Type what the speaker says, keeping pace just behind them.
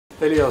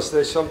Elias,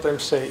 they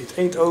sometimes say it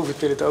ain't over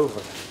till it's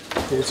over.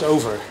 Till it's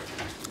over.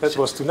 That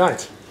was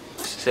tonight.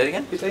 Say it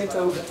again? It ain't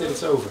over till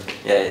it's over.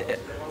 Yeah.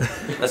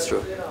 That's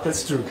true.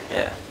 That's true.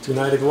 Yeah.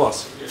 Tonight it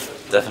was.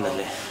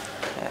 Definitely.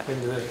 Yeah.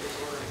 In the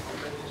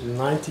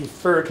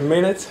 93rd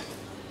minute,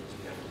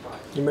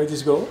 you made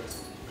this goal?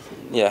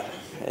 Yeah,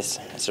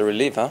 it's a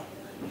relief, huh?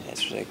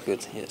 It's really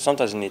good. Yeah.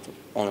 Sometimes you need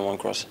only one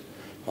cross,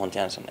 one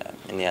chance, and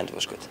in the end it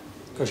was good.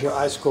 Because you're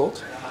ice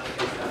cold.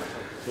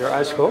 You're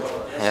ice cold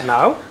Yeah.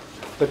 now.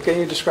 But can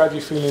you describe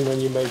your feeling when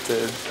you made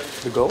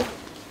the goal?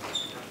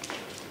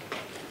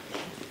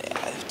 Yeah,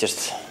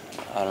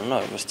 I don't know.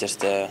 It was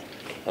just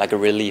like a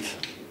relief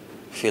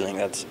feeling.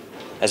 That's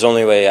the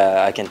only way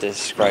I can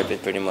describe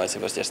it. Pretty much,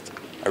 it was just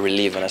a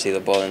relief when I see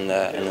the ball in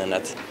the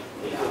net.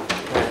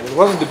 And it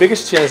wasn't the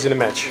biggest chance in the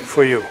match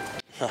for you.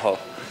 No.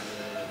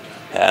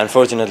 Yeah,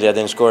 unfortunately, I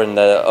didn't score in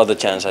the other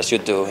chance. I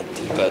should do it,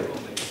 but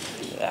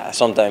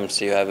sometimes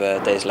you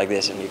have days like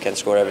this and you can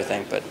score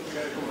everything. But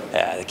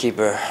yeah, the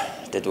keeper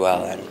did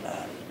well and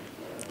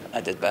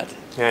I did bad.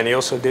 Yeah, and he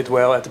also did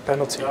well at the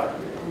penalty.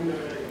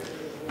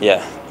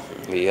 Yeah,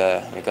 we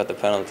got the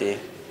penalty.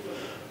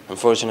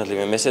 Unfortunately,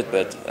 we missed it,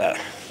 but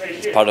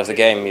it's part of the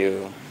game.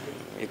 You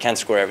can't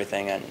score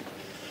everything, and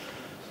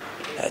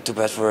too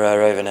bad for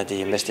Raven that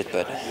he missed it.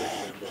 But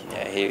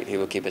yeah, he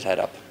will keep his head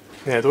up.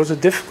 Yeah, it was a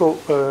difficult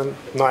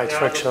night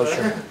for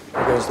Excelsior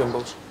against Den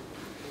Bosch.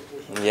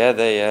 Yeah,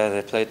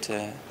 they played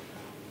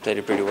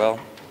it pretty well.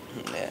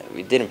 Yeah,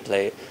 we didn't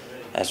play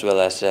as well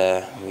as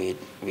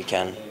we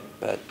can,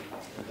 but.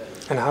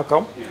 And how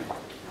come?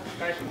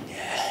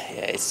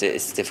 Yeah,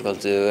 it's difficult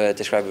to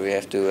describe it. We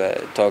have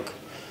to talk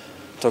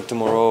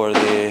tomorrow or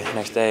the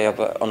next day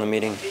up on the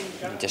meeting,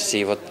 just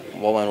see what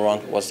went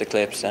wrong, what's the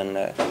clips,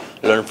 and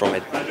learn from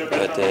it.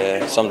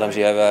 But sometimes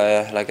you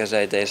have, like I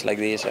say, days like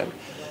these, and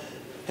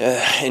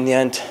in the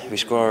end we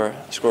score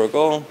a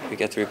goal, we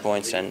get 3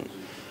 points, and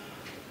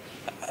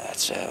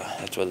that's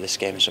what this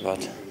game is about.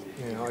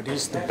 Yeah, are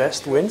these the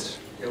best wins?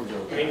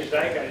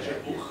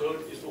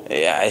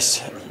 Yeah,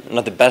 it's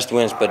not the best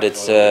wins, but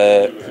it's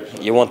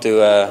you want to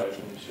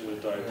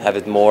have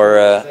it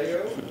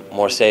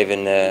more safe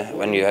in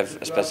when you have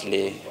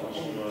especially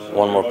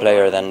one more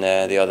player than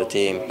the other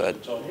team. But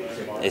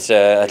it's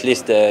at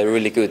least a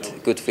really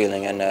good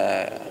feeling and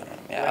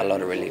yeah, a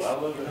lot of relief.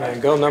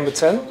 And goal number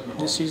 10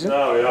 this season.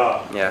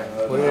 Yeah.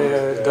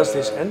 Where does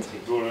this end?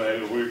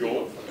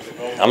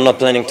 I'm not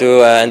planning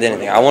to end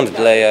anything. I want to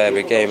play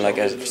every game, like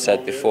I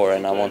said before,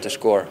 and I want to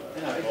score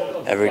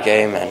every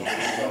game.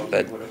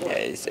 But yeah,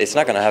 it's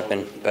not going to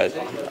happen. But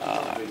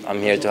I'm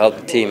here to help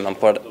the team. I'm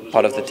part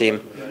of the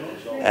team,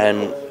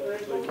 and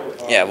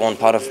yeah, one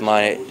part of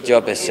my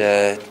job is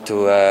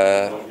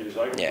to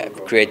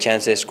create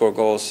chances, score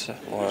goals,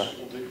 or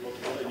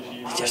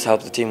just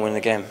help the team win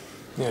the game.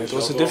 Yeah, it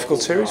was a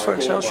difficult series for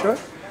Excelsior,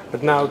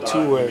 but now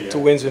two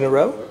wins in a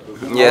row.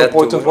 Yeah, how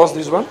important was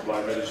this one?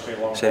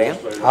 Say it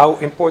again? How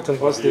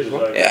important was this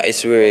one? Yeah,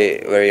 it's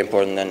very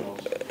important, and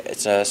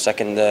it's a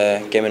second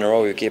game in a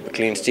row. We keep a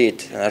clean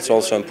sheet, and that's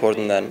also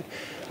important. And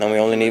then we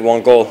only need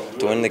one goal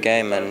to win the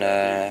game, and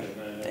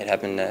it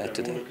happened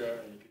today.